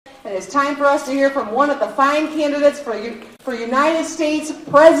and it's time for us to hear from one of the fine candidates for United States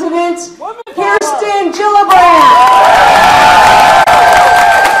President, Kirsten Gillibrand.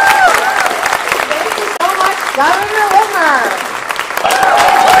 Thank you so much, Governor Whitmer.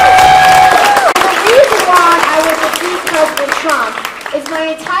 The reason why I would defeat President Trump is my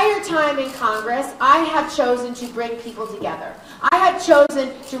entire time in Congress, I have chosen to bring people together. I have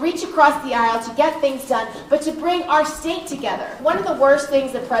chosen to reach across the aisle to get things done, but to bring our state together. One of the worst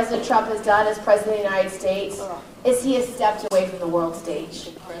things that President Trump has done as President of the United States is he has stepped away from the world stage.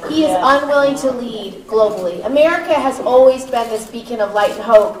 He is unwilling to lead globally. America has always been this beacon of light and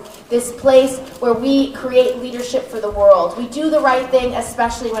hope, this place where we create leadership for the world. We do the right thing,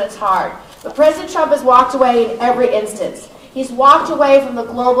 especially when it's hard. But President Trump has walked away in every instance. He's walked away from the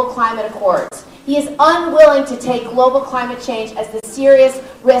global climate accords. He is unwilling to take global climate change as the serious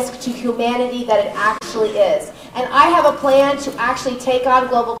risk to humanity that it actually is. And I have a plan to actually take on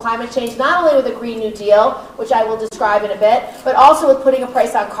global climate change, not only with a Green New Deal, which I will describe in a bit, but also with putting a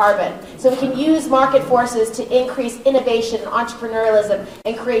price on carbon. So we can use market forces to increase innovation and entrepreneurialism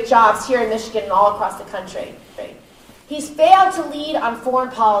and create jobs here in Michigan and all across the country. He's failed to lead on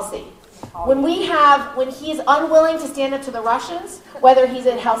foreign policy. When he is unwilling to stand up to the Russians, whether he's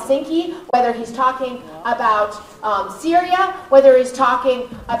in Helsinki, whether he's talking about Syria, whether he's talking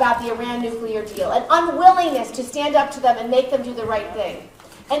about the Iran nuclear deal, an unwillingness to stand up to them and make them do the right thing.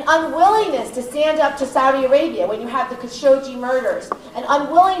 An unwillingness to stand up to Saudi Arabia when you have the Khashoggi murders. An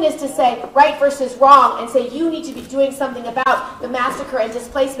unwillingness to say right versus wrong and say you need to be doing something about the massacre and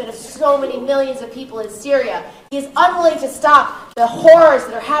displacement of so many millions of people in Syria. He is unwilling to stop the horrors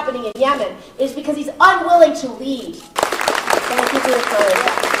that are happening in Yemen. It is because he's unwilling to lead. Thank you for your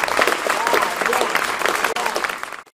courage.